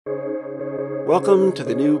Welcome to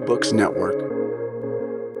the New Books Network.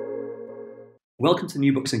 Welcome to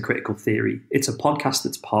New Books in Critical Theory. It's a podcast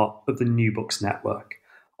that's part of the New Books Network.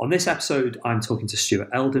 On this episode, I'm talking to Stuart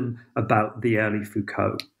Elden about the early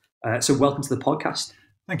Foucault. So welcome to the podcast.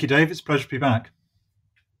 Thank you, Dave. It's a pleasure to be back.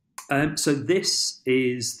 So this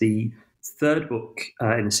is the third book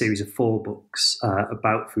in a series of 4 books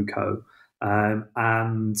about Foucault.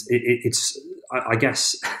 And it's, I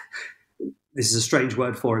guess, this is a strange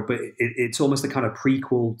word for it, but it's almost a kind of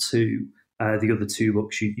prequel to the other 2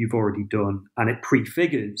 books you've already done. And it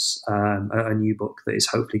prefigures a new book that is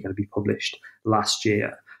hopefully going to be published last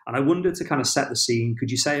year. And I wondered, to kind of set the scene,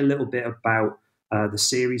 could you say a little bit about the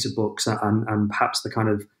series of books and perhaps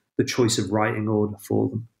the choice of writing order for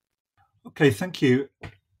them? Okay, thank you.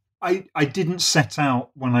 I didn't set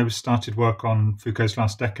out when I started work on Foucault's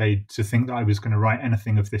last decade to think that I was going to write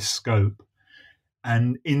anything of this scope.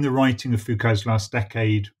 And in the writing of Foucault's last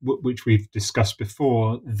decade, which we've discussed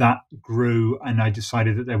before, that grew, and I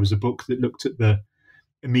decided that there was a book that looked at the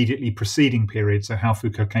immediately preceding period, so how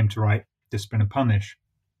Foucault came to write Discipline and Punish.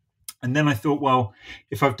 And then I thought, well,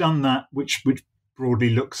 if I've done that, which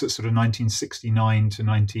broadly looks at sort of 1969 to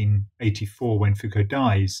 1984 when Foucault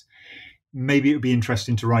dies, maybe it would be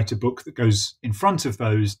interesting to write a book that goes in front of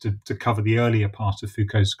those to cover the earlier part of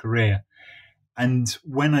Foucault's career. And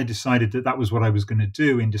when I decided that that was what I was going to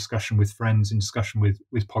do, in discussion with friends, in discussion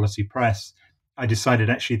with Polity Press, I decided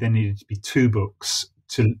actually there needed to be 2 books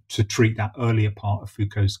to treat that earlier part of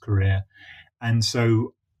Foucault's career. And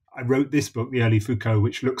so I wrote this book, The Early Foucault,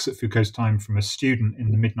 which looks at Foucault's time from a student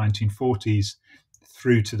in the mid-1940s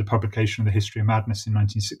through to the publication of The History of Madness in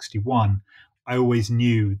 1961. I always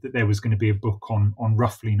knew that there was going to be a book on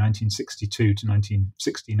roughly 1962 to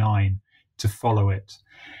 1969 to follow it.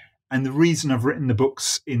 And the reason I've written the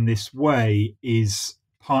books in this way is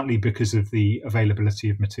partly because of the availability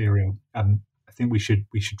of material. I think we should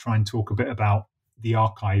try and talk a bit about the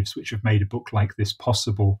archives which have made a book like this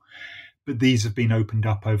possible. But these have been opened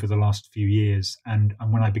up over the last few years. And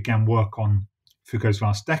when I began work on Foucault's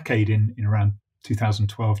last decade in around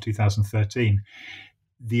 2012, 2013,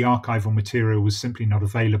 the archival material was simply not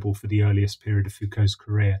available for the earliest period of Foucault's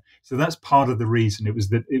career. So that's part of the reason. It was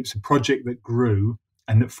a project that grew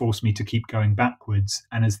and that forced me to keep going backwards.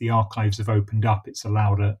 And as the archives have opened up, it's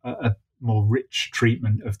allowed a more rich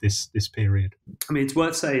treatment of this period. I mean, it's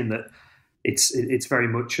worth saying that it's very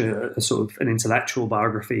much a sort of an intellectual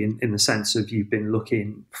biography in the sense of you've been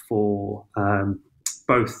looking for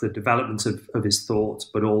both the development of his thought,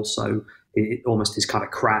 but also almost his kind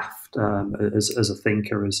of craft as a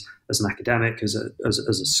thinker, as an academic, as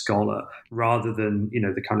a scholar, rather than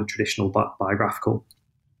the kind of traditional biographical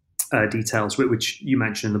details, which you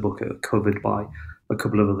mentioned in the book are covered by a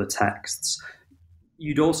couple of other texts.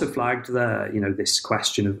 You'd also flagged there, this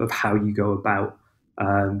question of how you go about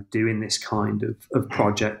doing this kind of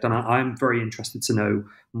project. And I'm very interested to know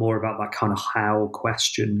more about that kind of how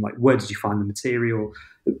question, like where did you find the material?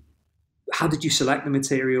 How did you select the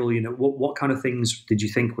material? What kind of things did you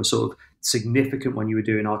think were sort of significant when you were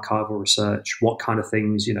doing archival research? What kind of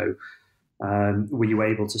things, were you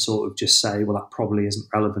able to sort of just say, well, that probably isn't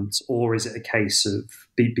relevant? Or is it a case of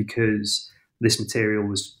because this material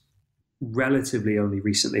was relatively only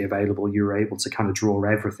recently available, you were able to kind of draw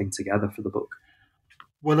everything together for the book?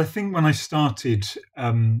 Well, I think when I started,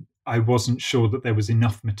 I wasn't sure that there was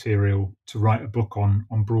enough material to write a book on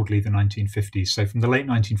broadly the 1950s. So from the late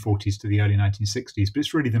 1940s to the early 1960s, but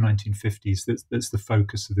it's really the 1950s that's the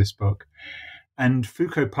focus of this book. And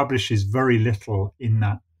Foucault publishes very little in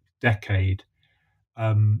that decade.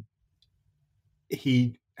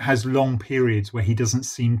 He has long periods where he doesn't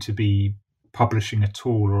seem to be publishing at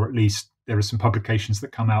all, or at least there are some publications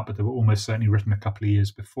that come out, but they were almost certainly written a couple of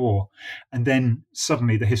years before. And then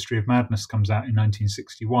suddenly The History of Madness comes out in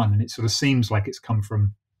 1961, and it sort of seems like it's come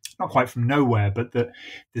from, not quite from nowhere, but that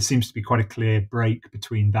there seems to be quite a clear break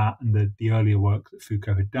between that and the earlier work that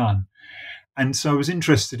Foucault had done. And so I was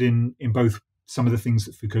interested in both some of the things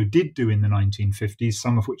that Foucault did do in the 1950s,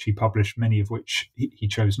 some of which he published, many of which he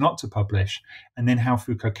chose not to publish, and then how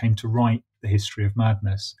Foucault came to write The History of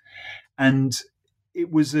Madness. And it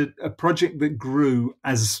was a project that grew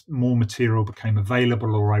as more material became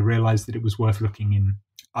available, or I realized that it was worth looking in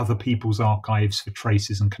other people's archives for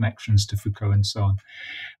traces and connections to Foucault and so on.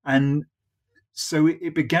 And so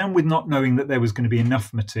it began with not knowing that there was going to be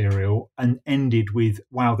enough material, and ended with,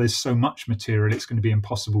 wow, there's so much material, it's going to be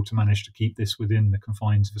impossible to manage to keep this within the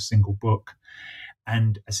confines of a single book.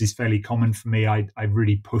 And as is fairly common for me, I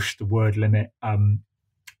really pushed the word limit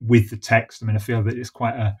with the text. I mean, I feel that it's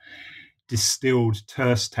quite a distilled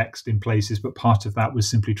terse text in places, but part of that was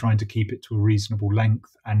simply trying to keep it to a reasonable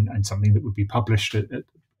length and something that would be published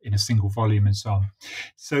in a single volume and so on.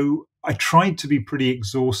 So I tried to be pretty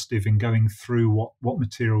exhaustive in going through what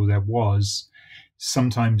material there was.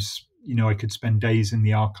 Sometimes, I could spend days in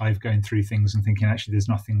the archive going through things and thinking, actually, there's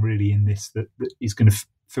nothing really in this that is going to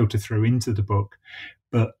filter through into the book.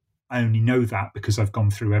 But I only know that because I've gone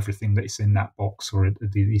through everything that's in that box or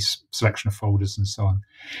this selection of folders and so on.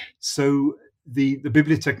 So the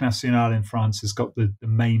Bibliothèque Nationale in France has got the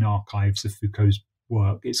main archives of Foucault's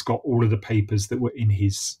work. It's got all of the papers that were in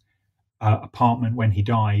his apartment when he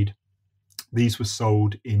died. These were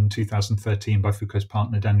sold in 2013 by Foucault's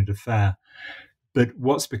partner, Daniel Defer. But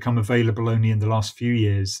what's become available only in the last few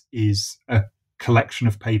years is a collection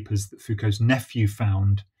of papers that Foucault's nephew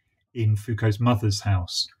found in Foucault's mother's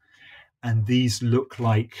house. And these look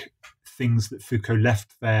like things that Foucault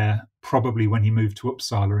left there probably when he moved to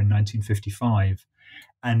Uppsala in 1955.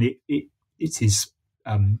 And it's his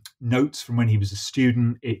notes from when he was a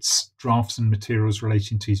student, it's drafts and materials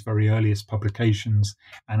relating to his very earliest publications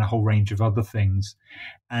and a whole range of other things.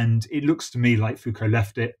 And it looks to me like Foucault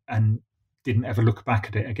left it and didn't ever look back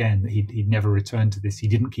at it again. He'd never returned to this. He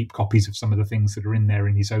didn't keep copies of some of the things that are in there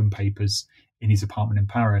in his own papers in his apartment in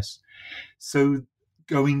Paris. So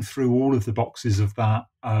going through all of the boxes of that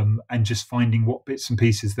and just finding what bits and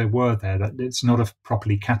pieces there were there. That it's not a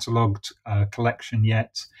properly catalogued collection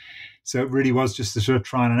yet. So it really was just a sort of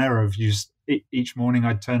trial and error of each morning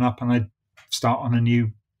I'd turn up and I'd start on a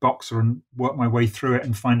new box and work my way through it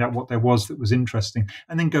and find out what there was that was interesting,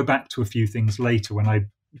 and then go back to a few things later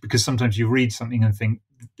because sometimes you read something and think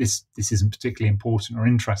this isn't particularly important or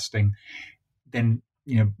interesting. Then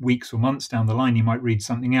weeks or months down the line, you might read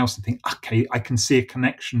something else and think, okay, I can see a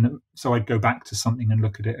connection. So I'd go back to something and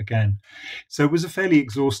look at it again. So it was a fairly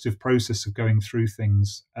exhaustive process of going through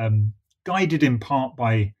things, guided in part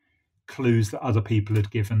by clues that other people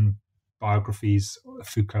had given, biographies of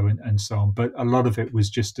Foucault and so on. But a lot of it was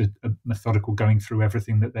just a methodical going through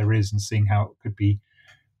everything that there is and seeing how it could be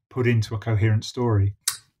put into a coherent story.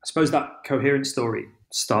 I suppose that coherent story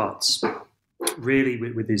starts really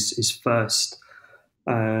with his first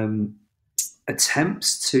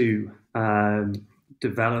attempts to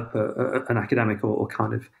develop an academic or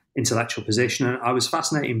kind of intellectual position. And I was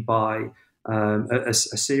fascinated by a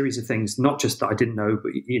series of things, not just that I didn't know,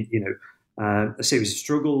 but a series of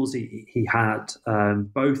struggles he had,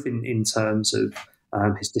 both in terms of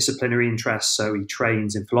his disciplinary interests. So he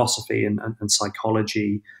trains in philosophy and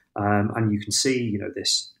psychology, and you can see,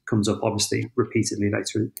 this comes up obviously repeatedly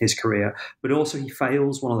later in his career, but also he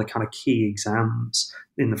fails one of the kind of key exams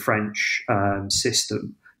in the French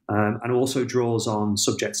system, and also draws on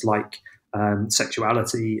subjects like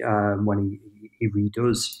sexuality when he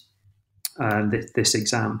redoes this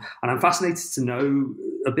exam. And I'm fascinated to know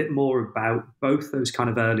a bit more about both those kind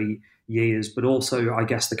of early years, but also, I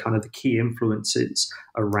guess, the key influences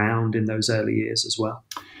around in those early years as well.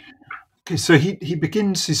 Okay, so he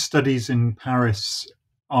begins his studies in Paris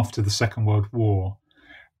after the Second World War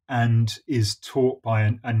and is taught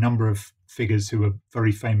by a number of figures who are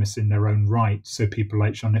very famous in their own right. So people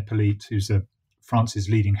like Jean Hippolyte, who's France's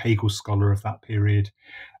leading Hegel scholar of that period,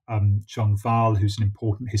 John Wahl, who's an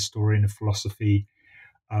important historian of philosophy,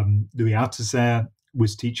 Louis Althusser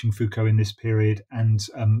was teaching Foucault in this period, and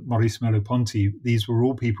Maurice Merleau-Ponty. These were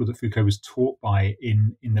all people that Foucault was taught by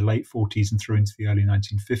in the late 40s and through into the early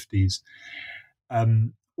 1950s.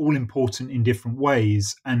 All important in different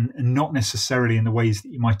ways and not necessarily in the ways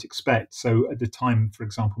that you might expect. So at the time, for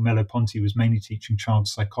example, Merleau-Ponty was mainly teaching child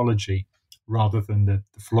psychology rather than the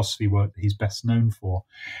philosophy work that he's best known for.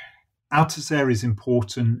 Althusser is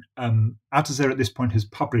important. Althusser at this point has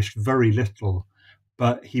published very little,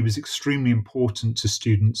 but he was extremely important to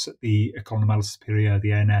students at the École Normale Supérieure,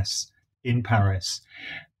 the ENS, in Paris,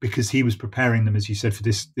 because he was preparing them, as you said, for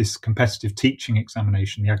this competitive teaching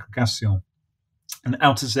examination, the agrégation. And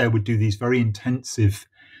Althusser would do these very intensive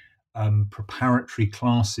preparatory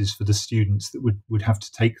classes for the students that would have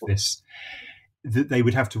to take this. That they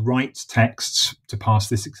would have to write texts to pass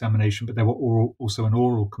this examination, but there were also an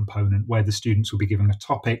oral component where the students would be given a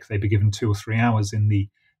topic. They'd be given 2 or 3 hours in the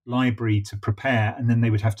library to prepare, and then they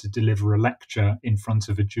would have to deliver a lecture in front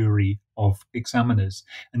of a jury of examiners.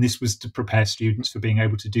 And this was to prepare students for being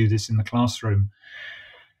able to do this in the classroom.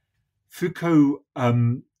 Foucault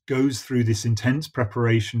goes through this intense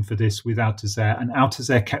preparation for this with Althusser, and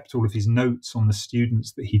Althusser kept all of his notes on the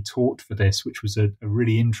students that he taught for this, which was a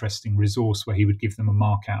really interesting resource where he would give them a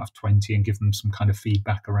mark out of 20 and give them some kind of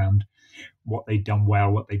feedback around what they'd done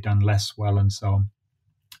well, what they'd done less well, and so on.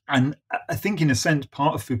 And I think, in a sense,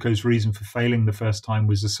 part of Foucault's reason for failing the first time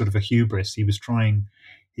was a sort of a hubris. He was trying,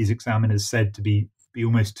 his examiners said, to be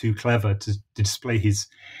almost too clever to display his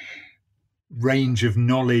range of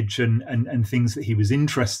knowledge and things that he was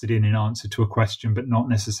interested in answer to a question, but not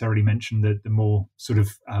necessarily mention the more sort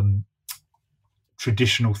of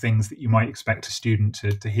traditional things that you might expect a student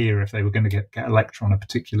to hear if they were going to get a lecture on a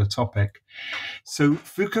particular topic. So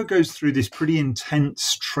Foucault goes through this pretty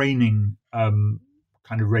intense training kind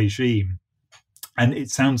of regime. And it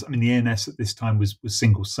sounds, I mean, the ANS at this time was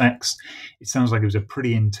single sex. It sounds like it was a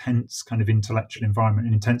pretty intense kind of intellectual environment,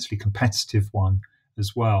 an intensely competitive one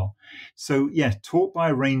as well. So, yeah, taught by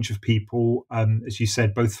a range of people, as you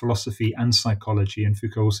said, both philosophy and psychology. And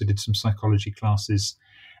Foucault also did some psychology classes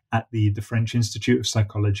at the French Institute of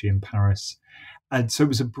Psychology in Paris. And so it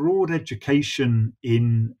was a broad education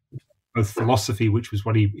in both philosophy, which was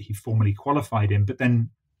what he formally qualified in, but then,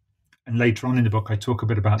 and later on in the book, I talk a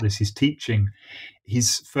bit about this, his teaching.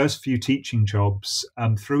 His first few teaching jobs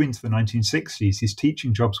through into the 1960s, his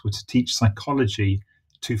teaching jobs were to teach psychology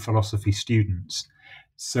to philosophy students.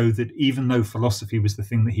 So that even though philosophy was the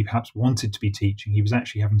thing that he perhaps wanted to be teaching, he was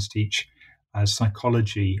actually having to teach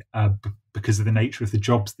psychology because of the nature of the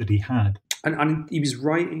jobs that he had. And he was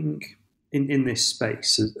writing in this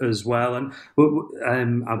space as well. And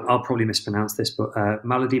I'll probably mispronounce this, but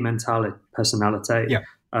Maladie Mentale Personalité. Yeah.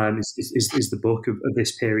 Is the book of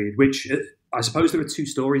this period, which I suppose there are two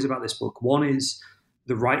stories about this book. One is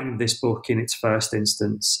the writing of this book in its first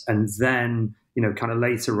instance, and then, kind of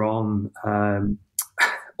later on,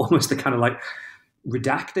 almost the kind of like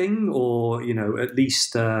redacting, or, at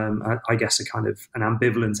least, I guess, a kind of an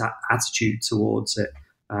ambivalent attitude towards it,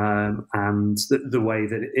 and the way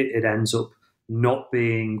that it ends up not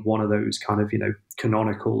being one of those kind of,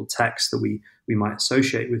 canonical texts that we might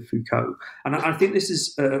associate with Foucault. And I think this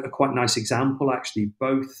is a quite nice example, actually,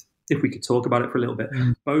 both, if we could talk about it for a little bit,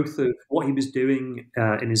 both of what he was doing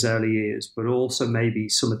in his early years, but also maybe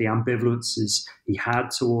some of the ambivalences he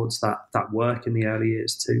had towards that work in the early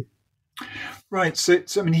years too. Right. So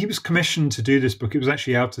I mean, he was commissioned to do this book. It was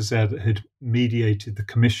actually Althusser that had mediated the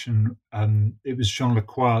commission. It was Jean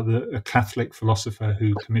Lacroix, a Catholic philosopher,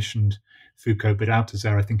 who commissioned Foucault, but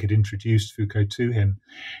Althusser, I think, had introduced Foucault to him.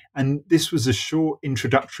 And this was a short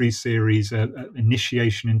introductory series.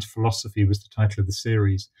 Initiation into Philosophy was the title of the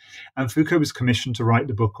series. And Foucault was commissioned to write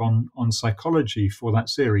the book on psychology for that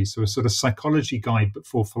series. So a sort of psychology guide, but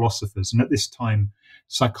for philosophers. And at this time,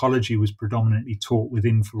 psychology was predominantly taught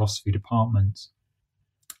within philosophy departments.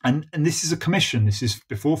 And this is a commission. This is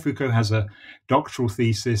before Foucault has a doctoral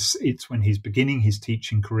thesis. It's when he's beginning his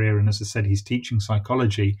teaching career. And as I said, he's teaching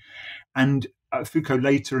psychology. And Foucault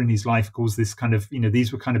later in his life calls this kind of,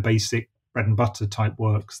 these were kind of basic bread and butter type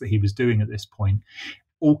works that he was doing at this point,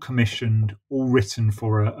 all commissioned, all written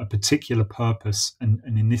for a particular purpose, and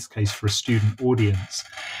in this case for a student audience.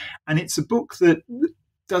 And it's a book that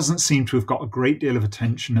doesn't seem to have got a great deal of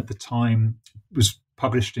attention at the time. It was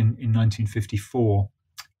published in 1954.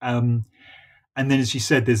 And then, as you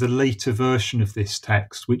said, there's a later version of this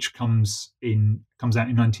text which comes out in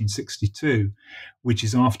 1962, which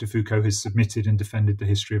is after Foucault has submitted and defended the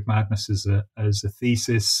history of madness as a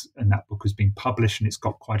thesis, and that book has been published and it's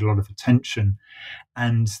got quite a lot of attention.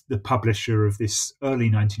 And the publisher of this early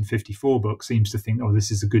 1954 book seems to think, oh, this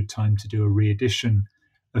is a good time to do a re-edition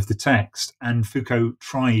of the text. And Foucault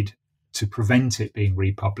tried to prevent it being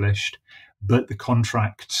republished, but the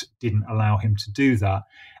contract didn't allow him to do that.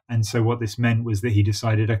 And so what this meant was that he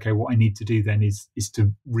decided, okay, what I need to do then is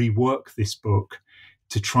to rework this book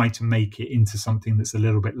to try to make it into something that's a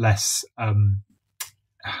little bit less of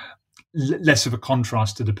a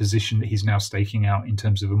contrast to the position that he's now staking out in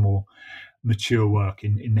terms of a more mature work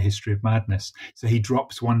in the history of madness. So he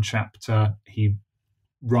drops one chapter, he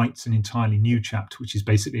writes an entirely new chapter, which is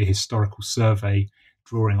basically a historical survey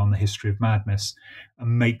drawing on the history of madness,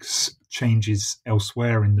 and makes changes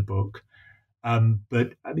elsewhere in the book.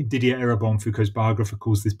 But I mean, Didier Eribon, Foucault's biographer,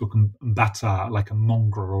 calls this book un bâtard, like a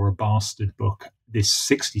mongrel or a bastard book. This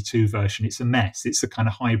 62 version, it's a mess. It's a kind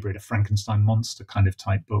of hybrid, a Frankenstein monster kind of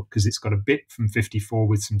type book, because it's got a bit from 54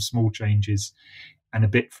 with some small changes and a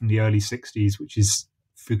bit from the early 60s, which is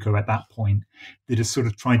Foucault at that point, that is sort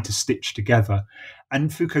of tried to stitch together.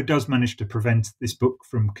 And Foucault does manage to prevent this book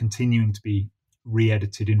from continuing to be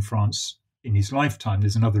re-edited in France in his lifetime.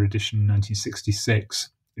 There's another edition in 1966.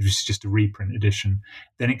 It was just a reprint edition.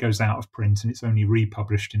 Then it goes out of print and it's only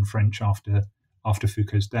republished in French after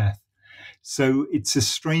Foucault's death. So it's a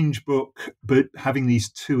strange book, but having these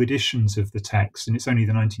two editions of the text, and it's only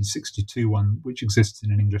the 1962 one which exists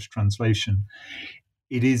in an English translation,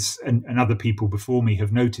 it is, and other people before me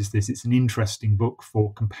have noticed this, it's an interesting book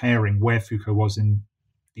for comparing where Foucault was in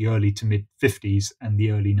the early to mid 50s and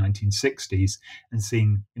the early 1960s, and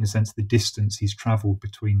seeing, in a sense, the distance he's travelled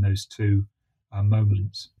between those two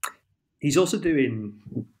moments. He's also doing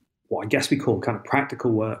what I guess we call kind of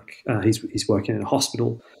practical work. He's working in a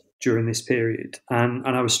hospital during this period, and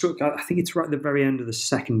I was struck. I think it's right at the very end of the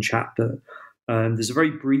second chapter. There's a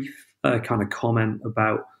very brief kind of comment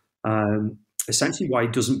about essentially why he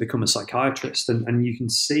doesn't become a psychiatrist, and you can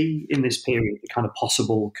see in this period the kind of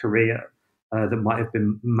possible career that might have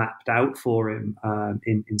been mapped out for him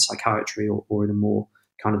in psychiatry or in a more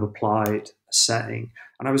kind of applied setting.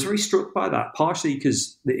 And I was very struck by that, partially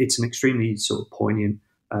because it's an extremely sort of poignant,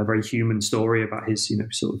 very human story about his,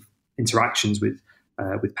 sort of interactions with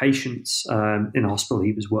patients in a hospital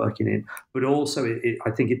he was working in. But also,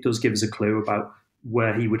 I think it does give us a clue about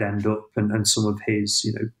where he would end up and some of his,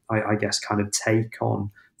 I guess, kind of take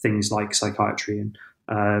on things like psychiatry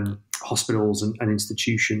and hospitals and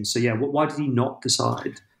institutions. So, yeah, why did he not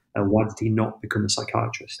decide? Why did he not become a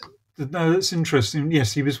psychiatrist? No, that's interesting.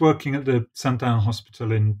 Yes, he was working at the Saint-Ouen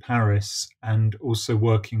Hospital in Paris and also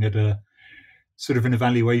working at a sort of an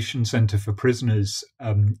evaluation centre for prisoners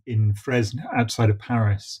in Fresnes, outside of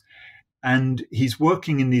Paris. And he's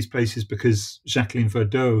working in these places because Jacqueline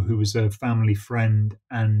Verdot, who was a family friend,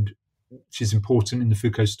 and she's important in the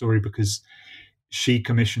Foucault story because she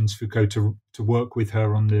commissions Foucault to work with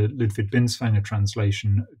her on the Ludwig Binswanger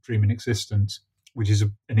translation, Dream and Existence, which is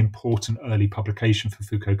an important early publication for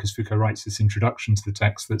Foucault, because Foucault writes this introduction to the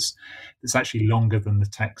text that's actually longer than the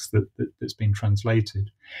text that's been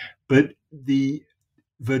translated. But the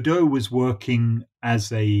Verdot was working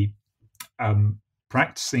as a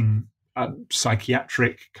practicing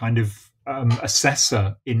psychiatric kind of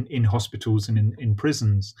assessor in hospitals and in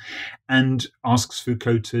prisons, and asks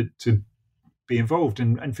Foucault to be involved.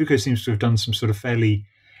 And Foucault seems to have done some sort of fairly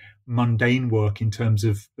mundane work in terms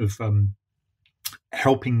of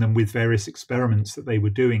helping them with various experiments that they were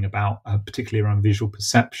doing about, particularly around visual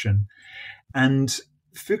perception. And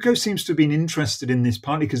Foucault seems to have been interested in this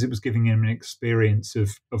partly because it was giving him an experience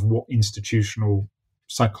of what institutional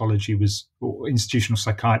psychology was, or institutional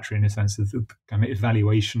psychiatry, in a sense, of the kind of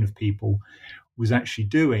evaluation of people was actually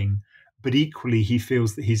doing. But equally, he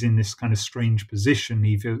feels that he's in this kind of strange position.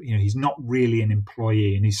 He feels, he's not really an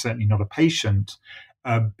employee, and he's certainly not a patient.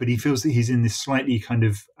 But he feels that he's in this slightly kind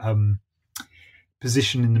of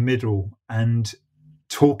position in the middle, and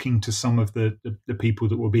talking to some of the people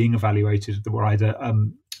that were being evaluated, that were either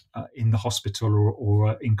in the hospital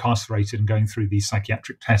or incarcerated and going through these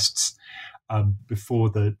psychiatric tests before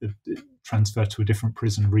the transfer to a different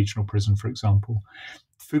prison, a regional prison, for example.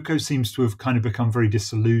 Foucault seems to have kind of become very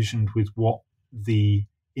disillusioned with what the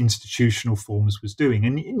institutional forms was doing.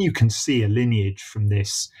 And you can see a lineage from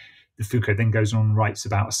this. The Foucault then goes on and writes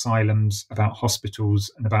about asylums, about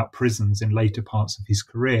hospitals, and about prisons in later parts of his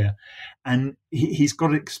career. And he's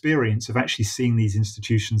got experience of actually seeing these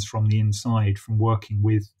institutions from the inside, from working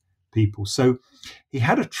with people. So he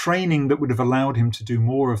had a training that would have allowed him to do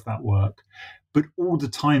more of that work. But all the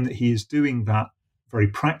time that he is doing that very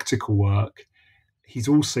practical work, he's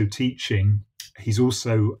also teaching, he's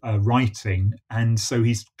also writing. And so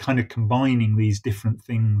he's kind of combining these different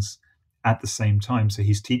things at the same time. So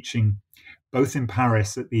he's teaching both in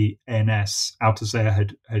Paris at the ENS.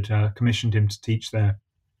 Althusser had commissioned him to teach there.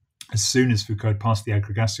 As soon as Foucault had passed the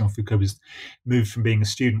agrégation, Foucault was moved from being a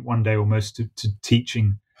student one day almost to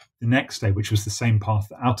teaching the next day, which was the same path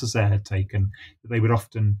that Althusser had taken. They would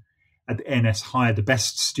often, at the ENS, hire the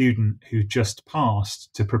best student who just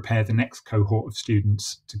passed to prepare the next cohort of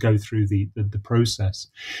students to go through the process.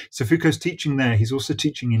 So Foucault's teaching there. He's also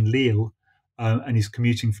teaching in Lille, and he's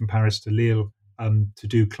commuting from Paris to Lille to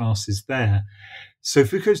do classes there. So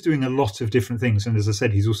Foucault's doing a lot of different things. And as I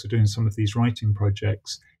said, he's also doing some of these writing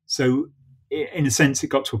projects. So in a sense, it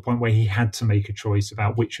got to a point where he had to make a choice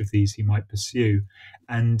about which of these he might pursue.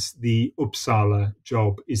 And the Uppsala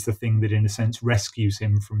job is the thing that, in a sense, rescues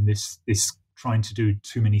him from this trying to do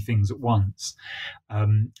too many things at once.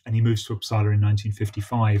 And he moves to Uppsala in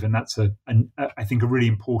 1955. And that's, I think, a really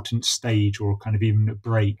important stage, or kind of even a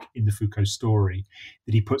break in the Foucault story,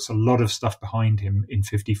 that he puts a lot of stuff behind him in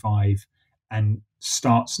 55 and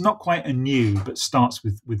starts not quite anew, but starts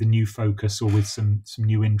with a new focus or with some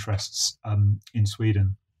new interests in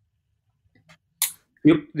Sweden.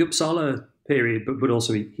 The Uppsala period, but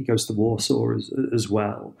also he goes to Warsaw as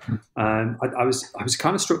well. I was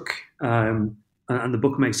kind of struck, and the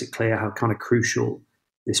book makes it clear how kind of crucial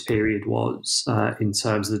this period was in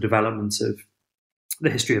terms of the development of the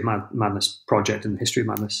History of Madness project and the History of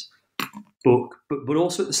Madness book, but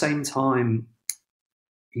also at the same time,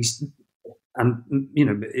 he's and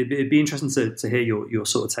it'd be interesting to hear your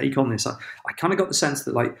sort of take on this. I kind of got the sense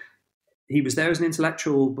that like he was there as an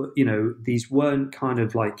intellectual, but these weren't kind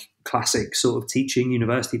of like classic sort of teaching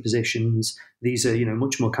university positions. These are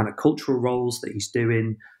much more kind of cultural roles that he's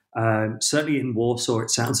doing. Certainly in Warsaw, it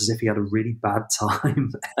sounds as if he had a really bad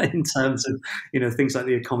time in terms of things like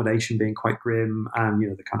the accommodation being quite grim, and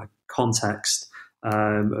the kind of context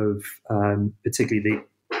of particularly the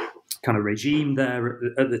kind of regime there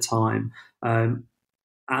at the time.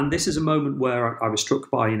 And this is a moment where I was struck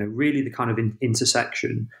by, really the kind of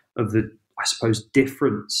intersection of the, I suppose,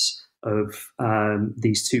 difference of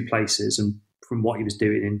these two places and from what he was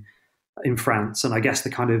doing in France. And I guess the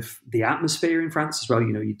kind of the atmosphere in France as well.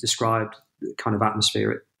 You described the kind of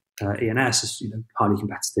atmosphere at ENS as, highly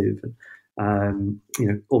competitive and,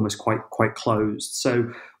 almost quite closed.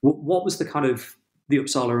 So what was the kind of the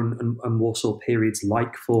Uppsala and Warsaw periods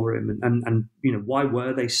like for him, and why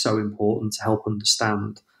were they so important to help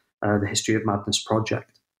understand the History of Madness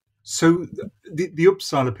project? So the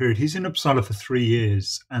Uppsala period, he's in Uppsala for 3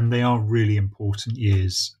 years, and they are really important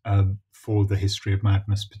years for the History of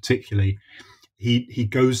Madness. Particularly, he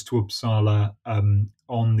goes to Uppsala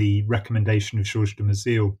on the recommendation of Georges de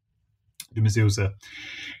Maizière. De Maizière's a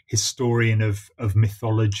historian of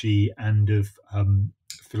mythology and of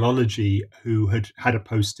philology, who had a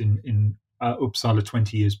post in Uppsala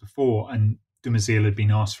 20 years before, and de Maizière had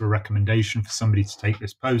been asked for a recommendation for somebody to take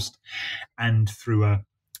this post, and through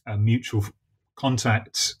a mutual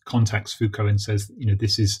contacts Foucault and says,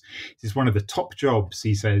 this is one of the top jobs,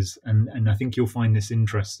 he says, and I think you'll find this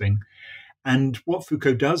interesting. And what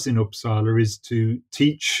Foucault does in Uppsala is to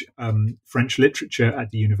teach French literature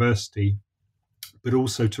at the university, but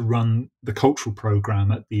also to run the cultural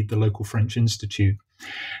program at the local French Institute.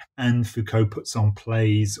 And Foucault puts on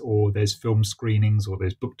plays, or there's film screenings, or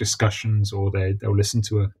there's book discussions, or they'll listen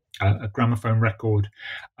to a gramophone record,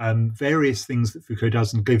 various things that Foucault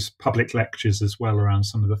does, and gives public lectures as well around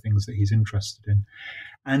some of the things that he's interested in.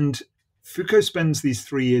 And Foucault spends these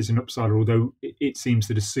 3 years in Uppsala, although it seems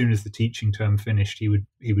that as soon as the teaching term finished, he would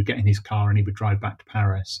get in his car and he would drive back to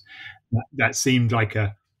Paris. That seemed like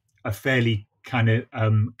a fairly kind of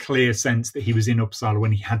clear sense that he was in Uppsala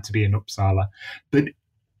when he had to be in Uppsala. But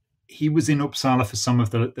he was in Uppsala for some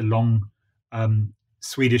of the long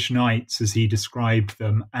Swedish nights, as he described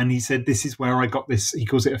them. And he said, this is where I got this, he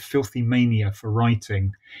calls it a filthy mania for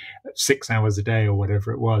writing, 6 hours a day or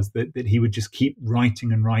whatever it was, that he would just keep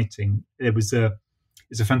writing and writing. There's a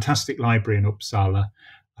fantastic library in Uppsala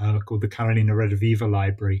called the Carolina Rediviva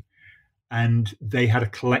Library. And they had a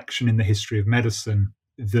collection in the history of medicine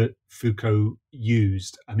that Foucault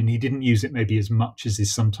used. I mean, he didn't use it maybe as much as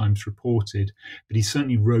is sometimes reported, but he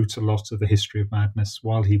certainly wrote a lot of the History of Madness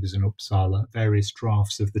while he was in Uppsala, various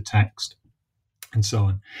drafts of the text and so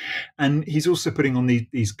on. And he's also putting on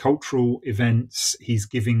these cultural events. He's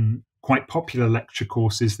giving quite popular lecture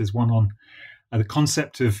courses. There's one on the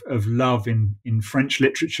concept of love in French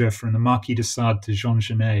literature, from the Marquis de Sade to Jean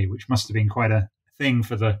Genet, which must have been quite a thing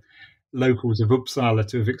for the locals of Uppsala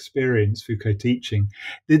to have experienced Foucault teaching.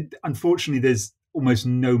 Unfortunately, there's almost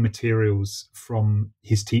no materials from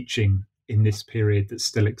his teaching in this period that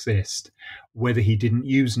still exist. Whether he didn't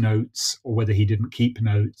use notes or whether he didn't keep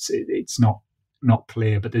notes, it's not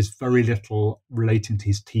clear, but there's very little relating to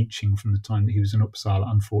his teaching from the time that he was in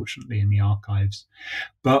Uppsala, unfortunately, in the archives.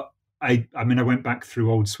 But I went back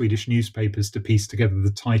through old Swedish newspapers to piece together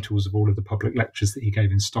the titles of all of the public lectures that he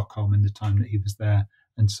gave in Stockholm in the time that he was there,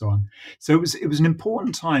 and so on. So it was an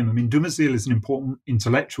important time. I mean, de Maizière is an important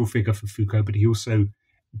intellectual figure for Foucault, but he also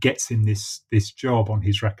gets in this job on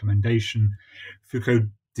his recommendation. Foucault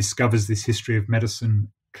discovers this History of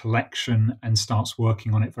Medicine collection and starts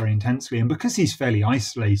working on it very intensely. And because he's fairly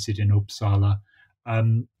isolated in Uppsala,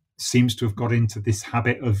 seems to have got into this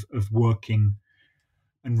habit of working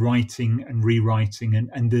and writing and rewriting.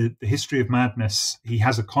 And the History of Madness, he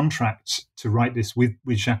has a contract to write this with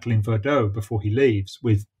Jacqueline Verdot before he leaves,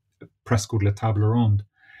 with a press called La Table Ronde,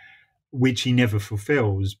 which he never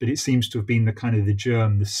fulfills. But it seems to have been the kind of the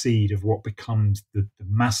germ, the seed of what becomes the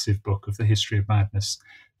massive book of the History of Madness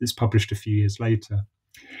that's published a few years later.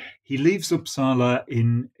 He leaves Uppsala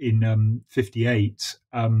in 58.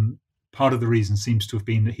 Part of the reason seems to have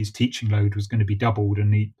been that his teaching load was going to be doubled,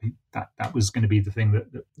 and that was going to be the thing that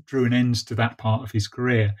drew an end to that part of his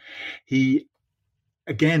career. He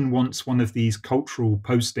again wants one of these cultural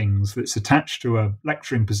postings that's attached to a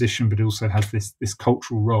lecturing position, but also has this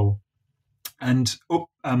cultural role. And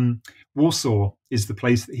Warsaw is the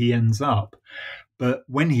place that he ends up. But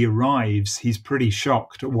when he arrives, he's pretty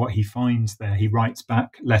shocked at what he finds there. He writes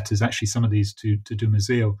back letters, actually some of these to de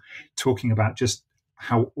Maizière, talking about just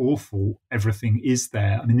how awful everything is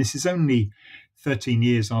there. I mean, this is only 13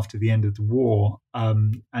 years after the end of the war,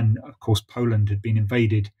 and of course Poland had been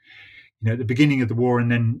invaded, at the beginning of the war,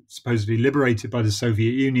 and then supposedly liberated by the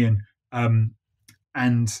Soviet Union,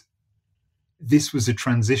 and this was a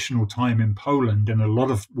transitional time in Poland, and a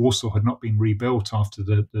lot of Warsaw had not been rebuilt after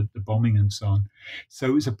the bombing and so on. So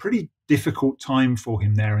it was a pretty difficult time for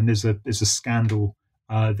him there, and there's a scandal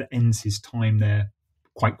that ends his time there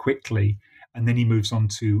quite quickly, and then he moves on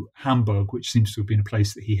to Hamburg, which seems to have been a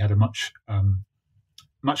place that he had a much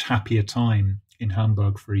happier time in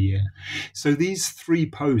Hamburg for a year. So these three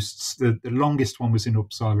posts, the longest one was in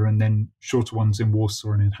Uppsala, and then shorter ones in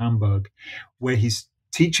Warsaw and in Hamburg, where he's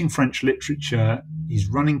teaching French literature, he's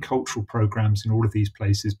running cultural programs in all of these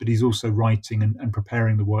places, but he's also writing and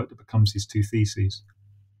preparing the work that becomes his two theses.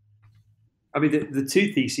 I mean, the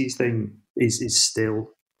two theses thing is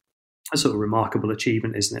still a sort of remarkable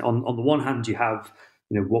achievement, isn't it? On the one hand, you have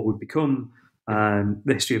what would become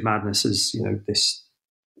the History of Madness as this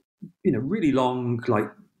really long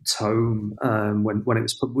tome when it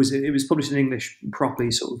was published in English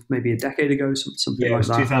properly sort of maybe a decade ago, something like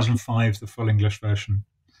that. 2005, the full English version.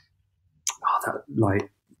 That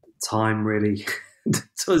time really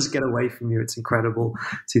does get away from you. It's incredible.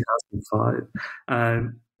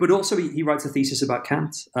 2005. But also he writes a thesis about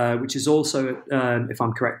Kant, which is also, if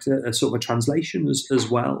I'm correct, a sort of a translation as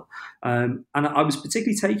well. And I was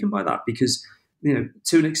particularly taken by that because,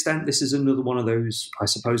 to an extent, this is another one of those, I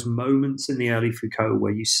suppose, moments in the early Foucault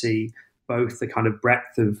where you see both the kind of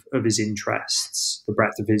breadth of his interests, the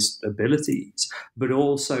breadth of his abilities, but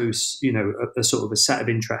also, a sort of a set of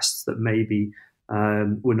interests that maybe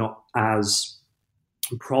were not as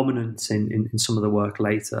prominent in some of the work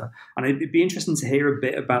later. And it'd be interesting to hear a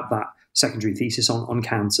bit about that secondary thesis on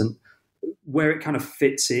Kant and where it kind of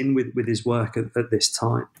fits in with his work at this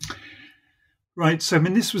time. Right. So, I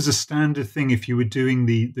mean, this was a standard thing if you were doing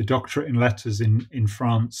the doctorate in letters in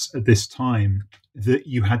France at this time, that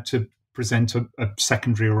you had to present a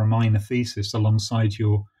secondary or a minor thesis alongside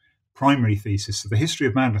your primary thesis. So the History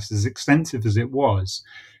of Madness, as extensive as it was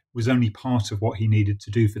only part of what he needed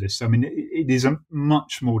to do for this. So, I mean, it is a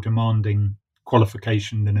much more demanding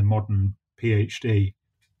qualification than a modern PhD.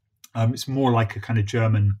 It's more like a kind of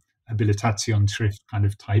German Habilitationsschrift kind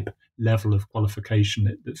of type level of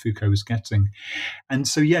qualification that Foucault was getting. And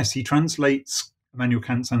so, yes, he translates Immanuel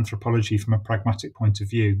Kant's Anthropology from a pragmatic point of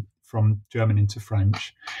view from German into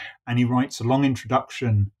French. And he writes a long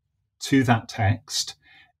introduction to that text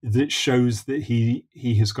that shows that he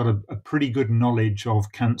has got a pretty good knowledge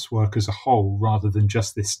of Kant's work as a whole, rather than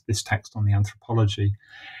just this text on the Anthropology,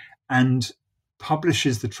 and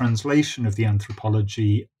publishes the translation of the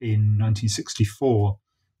Anthropology in 1964,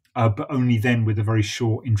 but only then with a very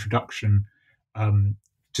short introduction,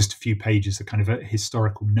 just a few pages, a kind of a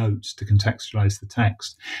historical notes to contextualize the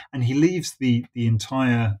text. And he leaves the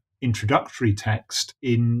entire introductory text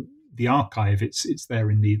in the archive. It's there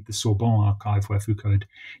in the Sorbonne archive where Foucault had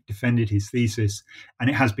defended his thesis, and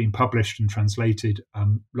it has been published and translated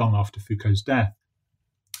long after Foucault's death.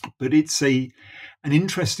 But it's an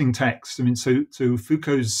interesting text. I mean, so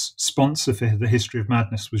Foucault's sponsor for the History of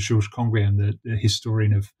Madness was Georges Canguilhem, the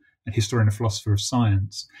historian and philosopher of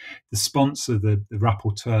science. The sponsor, the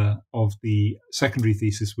rapporteur of the secondary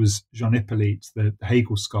thesis, was Jean Hippolyte, the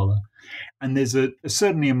Hegel scholar. And there's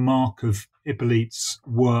certainly a mark of Hippolyte's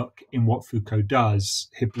work in what Foucault does.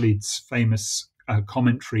 Hippolyte's famous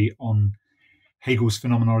commentary on Hegel's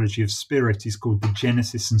Phenomenology of Spirit is called The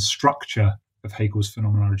Genesis and Structure of Hegel's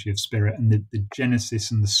Phenomenology of Spirit. And the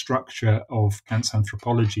genesis and the structure of Kant's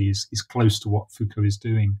Anthropology is close to what Foucault is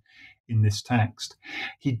doing in this text.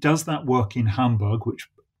 He does that work in Hamburg, which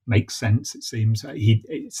makes sense, it seems.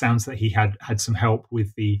 It sounds that he had some help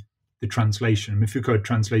with the translation. I mean, Foucault had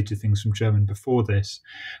translated things from German before this,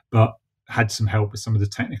 but had some help with some of the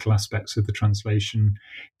technical aspects of the translation.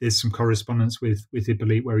 There's some correspondence with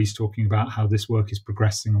Hippolyte where he's talking about how this work is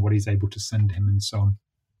progressing and what he's able to send him and so on.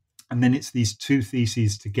 And then it's these two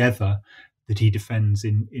theses together that he defends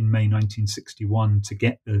in May 1961 to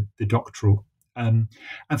get the doctoral. And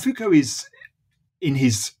Foucault is in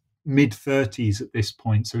his mid-30s at this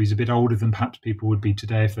point, so he's a bit older than perhaps people would be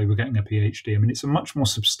today if they were getting a PhD. I mean, it's a much more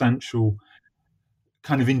substantial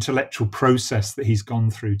kind of intellectual process that he's gone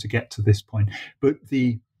through to get to this point. But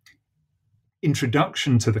the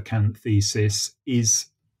introduction to the Kant thesis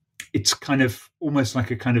it's kind of almost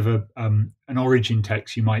like a kind of an origin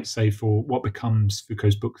text, you might say, for what becomes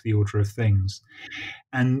Foucault's book, The Order of Things.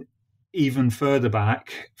 And even further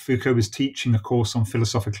back, Foucault was teaching a course on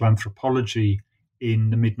philosophical anthropology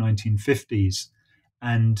in the mid-1950s.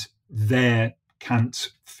 And there,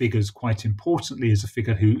 Kant figures quite importantly as a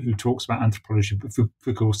figure who talks about anthropology, but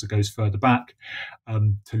Foucault also goes further back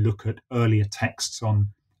to look at earlier texts on.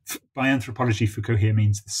 By anthropology, Foucault here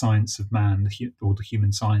means the science of man, or the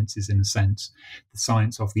human sciences in a sense, the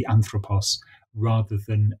science of the anthropos, rather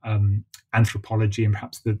than anthropology and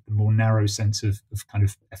perhaps the more narrow sense of kind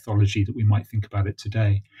of ethology that we might think about it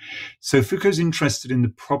today. So Foucault's interested in the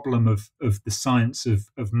problem of the science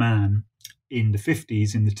of man in the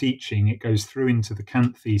 50s, in the teaching. It goes through into the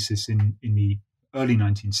Kant thesis in the early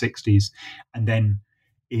 1960s, and then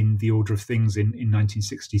in The Order of Things in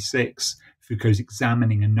 1966, Foucault's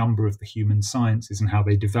examining a number of the human sciences and how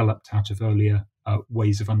they developed out of earlier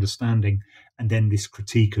ways of understanding, and then this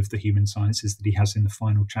critique of the human sciences that he has in the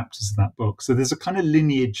final chapters of that book. So there's a kind of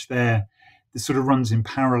lineage there that sort of runs in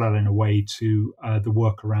parallel in a way to the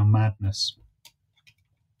work around madness.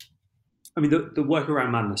 I mean, the work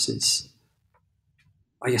around madness is,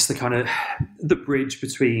 I guess, the kind of the bridge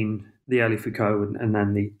between the early Foucault and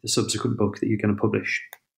then the subsequent book that you're going to publish,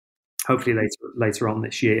 hopefully later on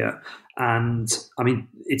this year. And I mean,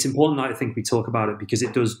 it's important that I think we talk about it because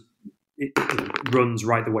it runs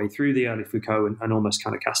right the way through the early Foucault and almost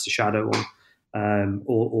kind of casts a shadow on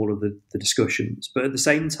all of the discussions. But at the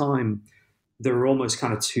same time, there are almost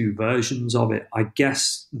kind of two versions of it. I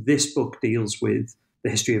guess this book deals with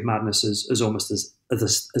the history of madness as almost as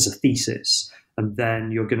a thesis, and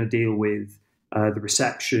then you're going to deal with the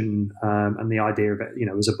reception and the idea of it,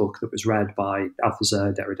 as a book that was read by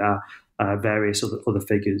Althusser, Derrida, various other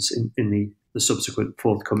figures in the subsequent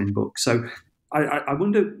forthcoming book. So I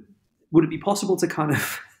wonder, would it be possible to kind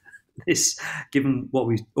of this, given what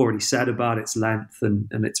we've already said about its length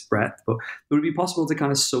and its breadth, but would it be possible to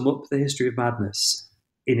kind of sum up the history of madness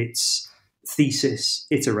in its thesis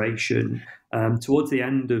iteration? Towards the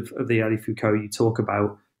end of the early Foucault, you talk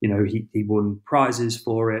about, he won prizes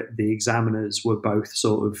for it. The examiners were both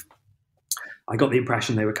sort of, I got the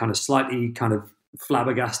impression they were kind of slightly kind of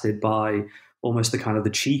flabbergasted by almost the kind of the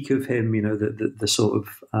cheek of him, the sort of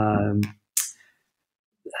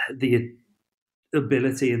the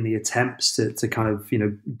ability and the attempts to kind of,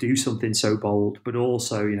 do something so bold, but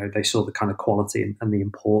also, they saw the kind of quality and the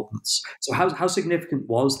importance. So how significant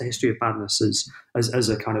was the history of madness as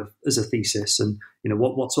a kind of, as a thesis, and,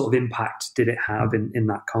 what sort of impact did it have in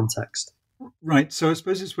that context? Right. So I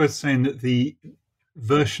suppose it's worth saying that the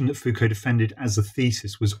version that Foucault defended as a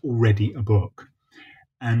thesis was already a book.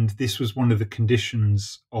 And this was one of the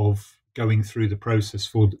conditions of going through the process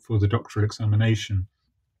for the doctoral examination,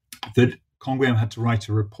 that Canguilhem had to write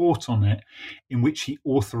a report on it in which he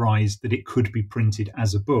authorized that it could be printed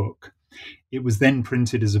as a book. It was then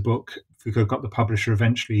printed as a book. Foucault got the publisher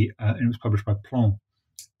eventually, and it was published by Plon.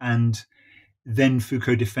 And then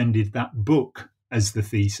Foucault defended that book as the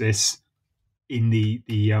thesis in the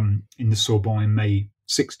Sorbonne in May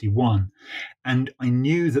 1961. And I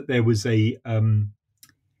knew that there was a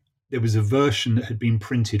version that had been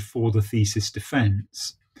printed for the thesis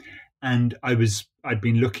defense. And I'd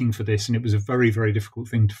been looking for this, and it was a very, very difficult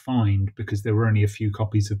thing to find because there were only a few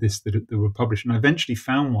copies of this that were published. And I eventually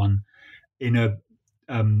found one in a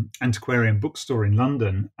antiquarian bookstore in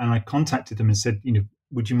London, and I contacted them and said,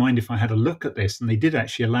 would you mind if I had a look at this? And they did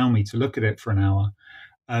actually allow me to look at it for an hour.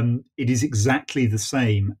 It is exactly the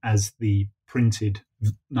same as the printed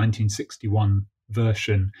 1961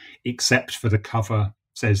 version, except for the cover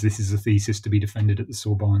says this is a thesis to be defended at the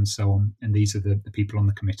Sorbonne and so on, and these are the people on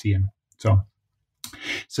the committee and so on.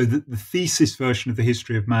 So the thesis version of the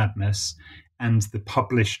History of Madness and the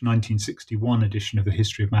published 1961 edition of the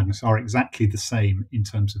History of Madness are exactly the same in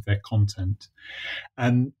terms of their content.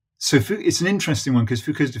 So it's an interesting one because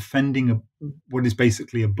Foucault's defending what is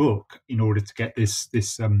basically a book in order to get this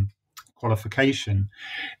qualification.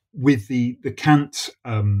 With the Kant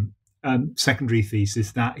secondary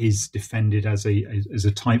thesis, that is defended as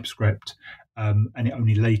a typescript, and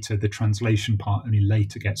the translation part only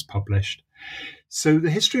later gets published. So the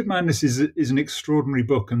History of Madness is an extraordinary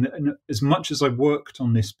book, and as much as I worked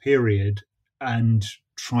on this period and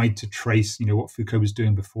tried to trace, what Foucault was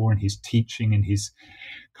doing before in his teaching and his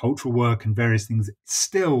cultural work and various things,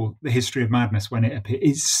 still the History of Madness, when it appears,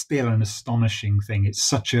 is still an astonishing thing. It's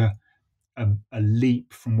such a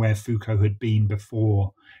leap from where Foucault had been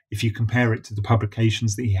before. If you compare it to the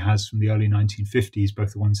publications that he has from the early 1950s,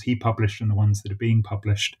 both the ones he published and the ones that are being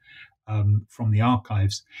published from the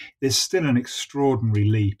archives, there's still an extraordinary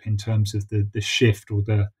leap in terms of the shift or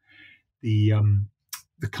the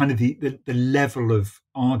kind of the level of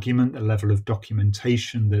argument, the level of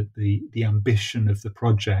documentation, the ambition of the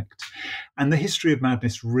project. And the History of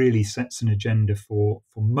Madness really sets an agenda for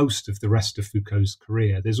most of the rest of Foucault's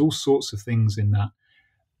career. There's all sorts of things in that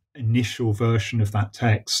initial version of that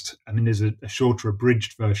text, I mean, there's a shorter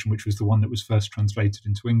abridged version, which was the one that was first translated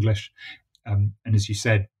into English. And as you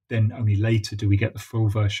said, then only later do we get the full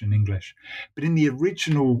version in English. But in the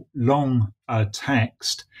original long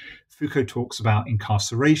text, Foucault talks about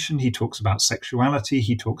incarceration, he talks about sexuality,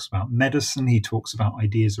 he talks about medicine, he talks about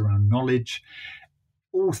ideas around knowledge,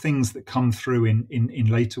 all things that come through in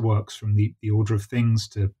later works, from the Order of Things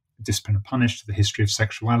to Discipline and Punish, to the history of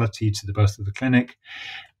sexuality, to the birth of the clinic.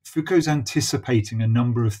 Foucault's anticipating a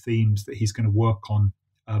number of themes that he's going to work on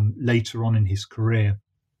later on in his career.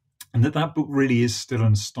 And that book really is still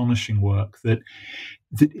an astonishing work, that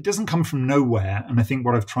it doesn't come from nowhere. And I think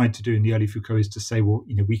what I've tried to do in the early Foucault is to say, well,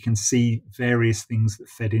 we can see various things that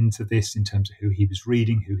fed into this in terms of who he was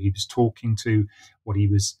reading, who he was talking to, what he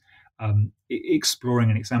was exploring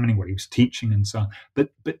and examining, what he was teaching, and so on.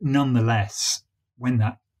 But nonetheless, when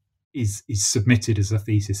that is submitted as a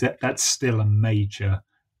thesis, that's still a major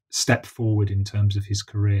step forward in terms of his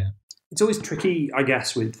career. It's always tricky, I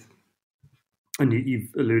guess, with, and you've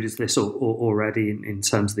alluded to this already in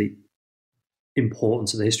terms of the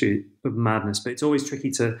importance of the history of madness, but it's always tricky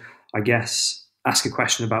to, I guess, ask a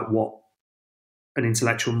question about what an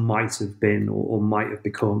intellectual might have been or might have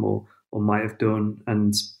become or might have done.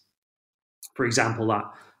 And for example,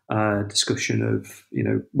 that discussion of,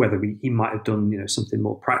 whether he might have done, something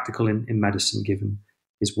more practical in medicine, given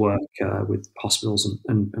his work with hospitals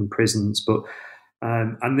and prisons. But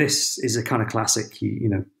and this is a kind of classic,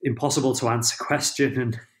 impossible to answer question,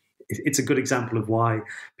 and it's a good example of why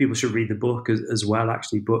people should read the book as well,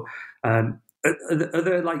 actually. But are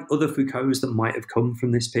there like other Foucaults that might have come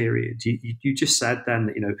from this period? You just said then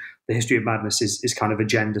that the history of madness is kind of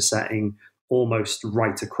agenda setting, almost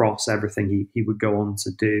right across everything he would go on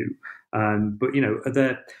to do. But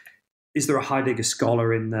is there a Heidegger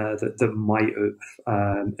scholar in there that might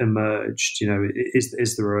have emerged?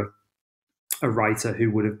 Is there a writer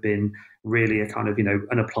who would have been really a kind of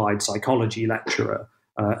an applied psychology lecturer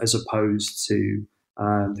as opposed to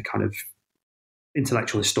the kind of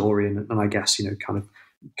intellectual historian and I guess kind of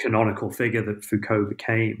canonical figure that Foucault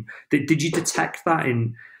became? Did you detect that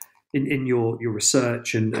in your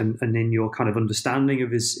research and in your kind of understanding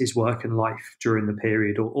of his work and life during the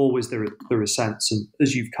period, or was there a sense, and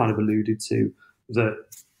as you've kind of alluded to, that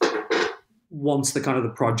once the kind of the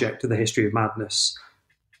project of the history of madness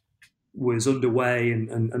was underway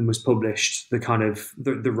and was published, the kind of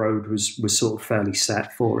the road was sort of fairly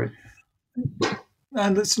set for it?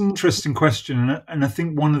 And that's an interesting question, and I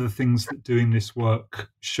think one of the things that doing this work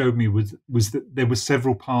showed me was that there were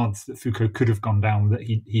several paths that Foucault could have gone down that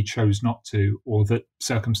he chose not to, or that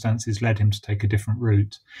circumstances led him to take a different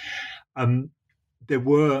route. There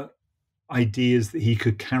were ideas that he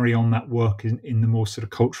could carry on that work in the more sort of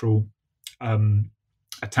cultural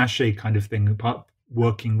attaché kind of thing, about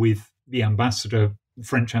working with the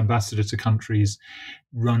French ambassador to countries,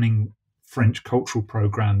 running French cultural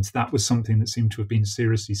programs. That was something that seemed to have been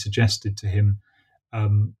seriously suggested to him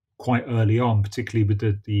quite early on, particularly with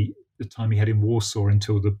the time he had in Warsaw,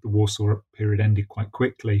 until the Warsaw period ended quite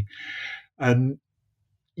quickly.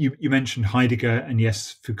 You mentioned Heidegger, and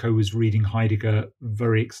yes, Foucault was reading Heidegger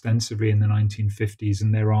very extensively in the 1950s,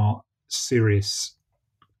 and there are serious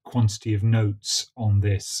quantity of notes on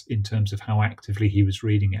this in terms of how actively he was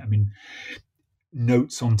reading it. I mean,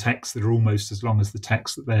 notes on texts that are almost as long as the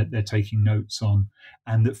text that they're taking notes on,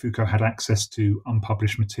 and that Foucault had access to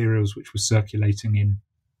unpublished materials which were circulating in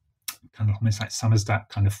kind of almost like samizdat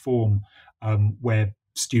kind of form, where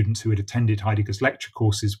students who had attended Heidegger's lecture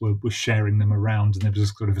courses were sharing them around, and there was a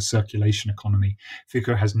sort of a circulation economy.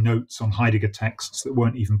 Foucault has notes on Heidegger texts that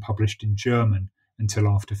weren't even published in German until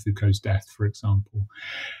after Foucault's death, for example.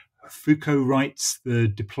 Foucault writes the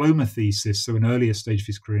diploma thesis, so an earlier stage of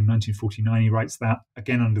his career in 1949. He writes that,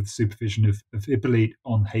 again under the supervision of Hippolyte,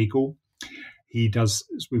 on Hegel. He does,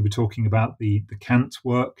 as we were talking about, the Kant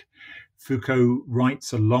work. Foucault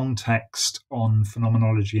writes a long text on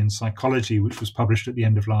phenomenology and psychology, which was published at the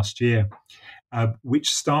end of last year,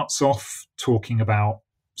 which starts off talking about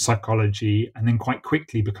psychology and then quite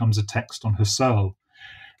quickly becomes a text on Husserl.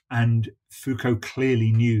 And Foucault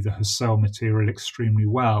clearly knew the Husserl material extremely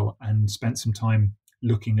well and spent some time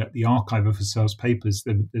looking at the archive of Husserl's papers.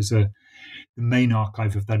 There's the main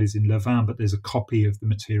archive of that is in Louvain, but there's a copy of the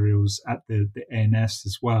materials at the ANS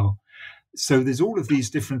as well. So there's all of these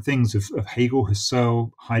different things of Hegel,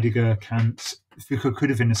 Husserl, Heidegger, Kant. Foucault could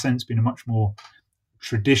have, in a sense, been a much more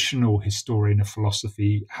traditional historian of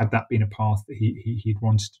philosophy had that been a path that he'd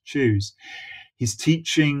wanted to choose. His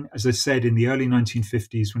teaching, as I said, in the early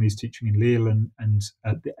 1950s, when he's teaching in Lille and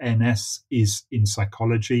at the ANS, is in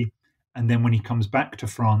psychology. And then when he comes back to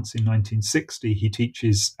France in 1960, he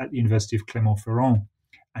teaches at the University of Clermont-Ferrand.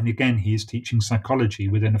 And again, he is teaching psychology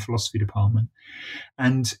within a philosophy department.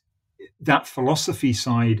 And that philosophy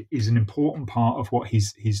side is an important part of what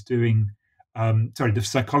he's doing. The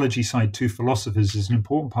psychology side to philosophers is an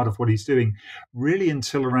important part of what he's doing, really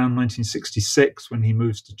until around 1966, when he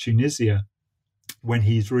moves to Tunisia, when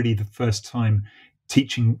he's really the first time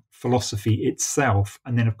teaching philosophy itself.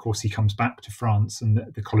 And then, of course, he comes back to France, and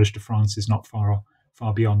the Collège de France is not far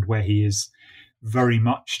beyond, where he is very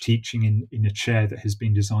much teaching in a chair that has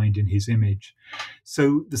been designed in his image.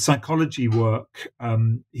 So the psychology work,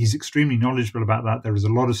 he's extremely knowledgeable about that. There is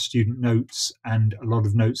a lot of student notes and a lot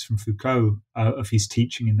of notes from Foucault of his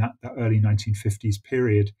teaching in that early 1950s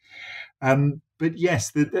period. But yes,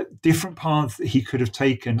 the different paths that he could have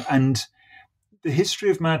taken. And the history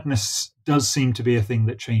of madness does seem to be a thing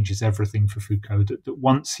that changes everything for Foucault, that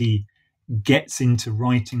once he gets into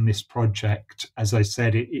writing this project, as I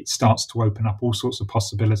said, it starts to open up all sorts of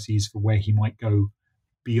possibilities for where he might go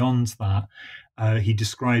beyond that. He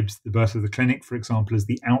describes The Birth of the Clinic, for example, as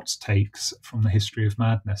the outtakes from the history of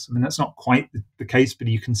madness. I mean, that's not quite the case, but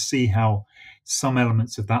you can see how some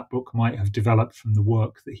elements of that book might have developed from the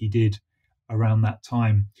work that he did around that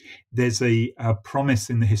time. There's a promise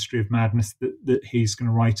in the history of madness that he's going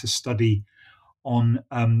to write a study on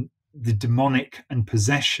the demonic and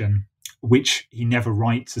possession, which he never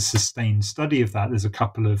writes a sustained study of that. There's a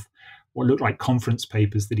couple of what look like conference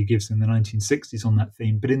papers that he gives in the 1960s on that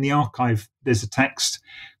theme. But in the archive, there's a text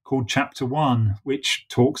called Chapter 1, which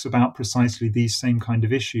talks about precisely these same kind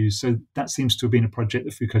of issues. So that seems to have been a project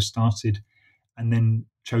that Foucault started and then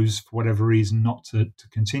chose, for whatever reason, not to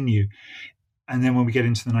continue. And then when we get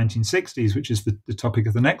into the 1960s, which is the topic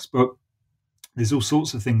of the next book, there's all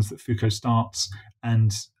sorts of things that Foucault starts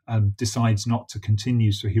and decides not to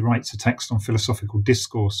continue. So he writes a text on philosophical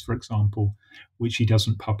discourse, for example, which he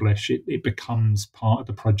doesn't publish. It becomes part of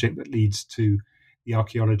the project that leads to the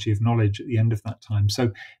archaeology of knowledge at the end of that time.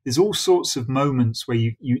 So there's all sorts of moments where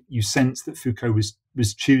you sense that Foucault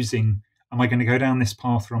was choosing, am I going to go down this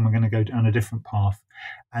path or am I going to go down a different path?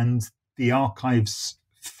 And the archives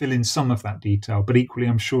fill in some of that detail, but equally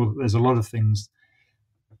I'm sure that there's a lot of things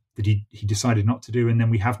that he decided not to do, and then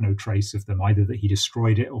we have no trace of them, either that he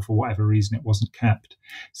destroyed it or for whatever reason it wasn't kept.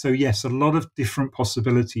 So yes, a lot of different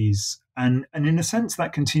possibilities, and in a sense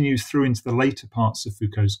that continues through into the later parts of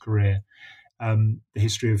Foucault's career. The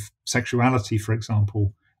history of sexuality, for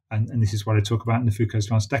example, and this is what I talk about in the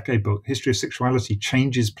Foucault's Last Decade book, history of sexuality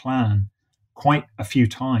changes plan quite a few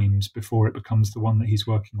times before it becomes the one that he's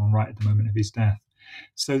working on right at the moment of his death.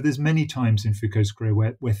 So there's many times in Foucault's career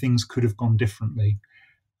where things could have gone differently.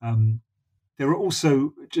 There are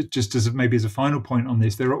also, just as maybe as a final point on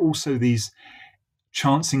this, there are also these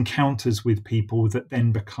chance encounters with people that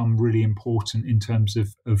then become really important in terms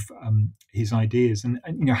of his ideas. And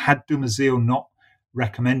had Dumézil not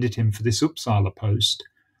recommended him for this Uppsala post,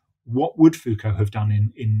 what would Foucault have done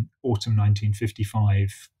in autumn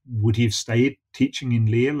 1955? Would he have stayed teaching in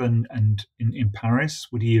Lille and in Paris?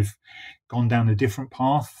 Would he have gone down a different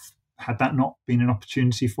path had that not been an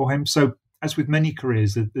opportunity for him? So, as with many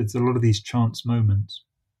careers, there's a lot of these chance moments.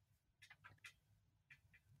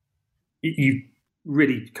 You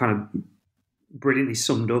really kind of brilliantly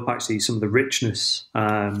summed up, actually, some of the richness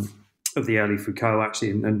of the early Foucault,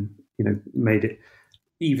 actually, and made it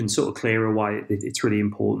even sort of clearer why it's really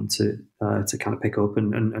important to kind of pick up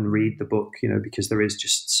and read the book, because there is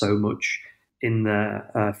just so much in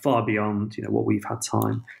there, far beyond what we've had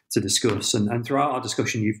time to discuss. And throughout our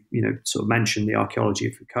discussion, you've sort of mentioned the archaeology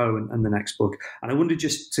of Foucault and the next book. And I wonder,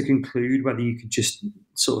 just to conclude, whether you could just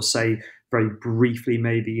sort of say very briefly,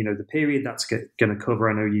 maybe the period that's going to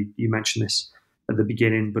cover. I know you mentioned this at the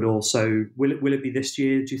beginning, but also will it be this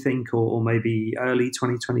year, do you think, or maybe early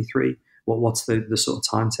 2023? What's the sort of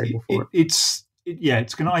timetable for it? It's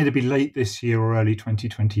going to either be late this year or early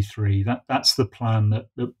 2023. That's the plan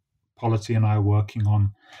that Polity and I are working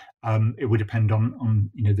on. It would depend on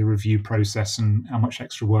the review process and how much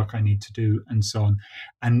extra work I need to do and so on.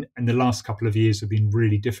 And the last couple of years have been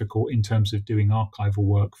really difficult in terms of doing archival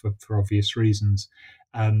work for obvious reasons.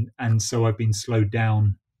 And so I've been slowed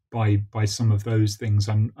down by some of those things.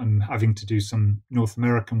 I'm having to do some North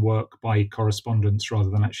American work by correspondence rather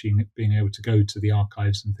than actually being able to go to the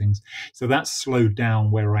archives and things. So that's slowed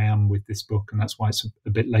down where I am with this book, and that's why it's a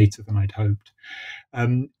bit later than I'd hoped.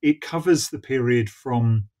 It covers the period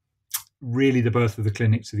from really the birth of the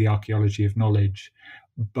clinic to the archaeology of knowledge,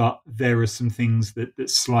 but there are some things that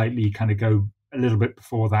slightly kind of go a little bit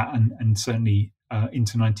before that, and certainly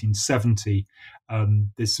into 1970,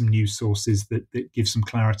 there's some new sources that give some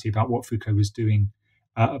clarity about what Foucault was doing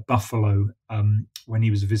at Buffalo when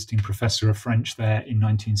he was a visiting professor of French there in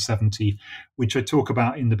 1970, which I talk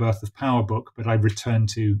about in the Birth of Power book, but I return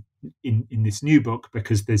to in this new book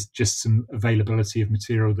because there's just some availability of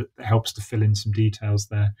material that helps to fill in some details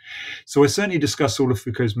there. So I certainly discuss all of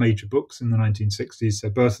Foucault's major books in the 1960s, so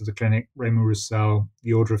Birth of the Clinic, Raymond Roussel,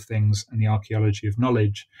 The Order of Things, and The Archaeology of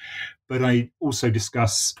Knowledge. But I also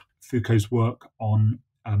discuss Foucault's work on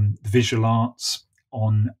the visual arts,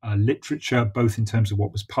 on literature, both in terms of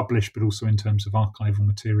what was published, but also in terms of archival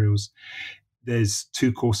materials. There's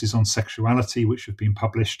 2 courses on sexuality, which have been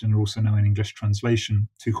published and are also now in English translation.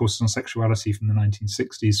 2 courses on sexuality from the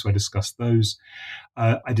 1960s, so I discuss those.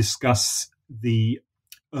 I discuss the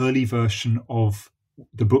early version of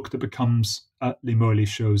the book that becomes Les Mots et les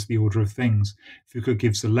Choses, The Order of Things. Foucault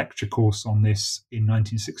gives a lecture course on this in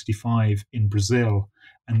 1965 in Brazil,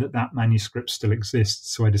 and that manuscript still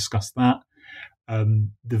exists, so I discuss that.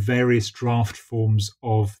 The various draft forms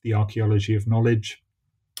of the archaeology of knowledge.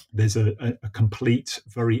 There's a complete,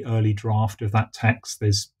 very early draft of that text.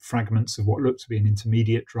 There's fragments of what look to be an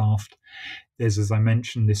intermediate draft. There's, as I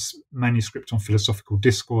mentioned, this manuscript on philosophical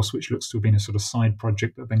discourse, which looks to have been a sort of side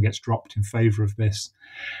project that then gets dropped in favour of this.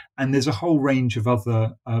 And there's a whole range of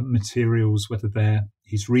other materials, whether they're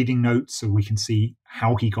his reading notes, so we can see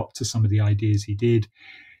how he got to some of the ideas he did,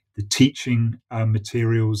 the teaching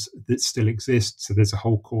materials that still exist. So there's a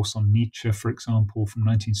whole course on Nietzsche, for example, from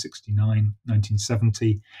 1969,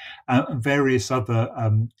 1970, and various other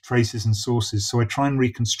traces and sources. So I try and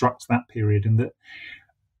reconstruct that period, and that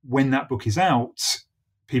when that book is out,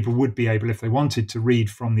 people would be able, if they wanted, to read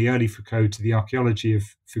from the early Foucault to the archaeology of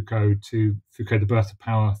Foucault to Foucault, The Birth of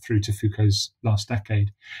Power, through to Foucault's last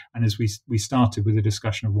decade. And as we started with a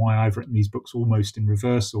discussion of why I've written these books almost in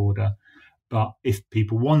reverse order, but if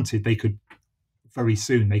people wanted, they could very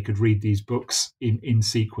soon, they could read these books in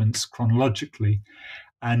sequence chronologically.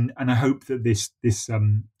 And I hope that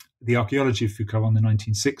the archaeology of Foucault on the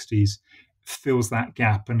 1960s fills that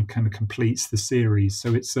gap and kind of completes the series.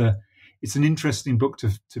 So it's an interesting book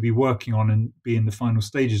to be working on and be in the final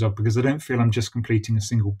stages of, because I don't feel I'm just completing a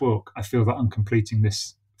single book. I feel that I'm completing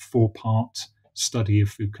this 4-part study of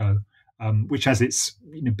Foucault. Which has its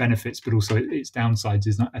benefits, but also its downsides.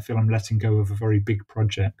 Is I feel I'm letting go of a very big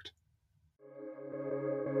project.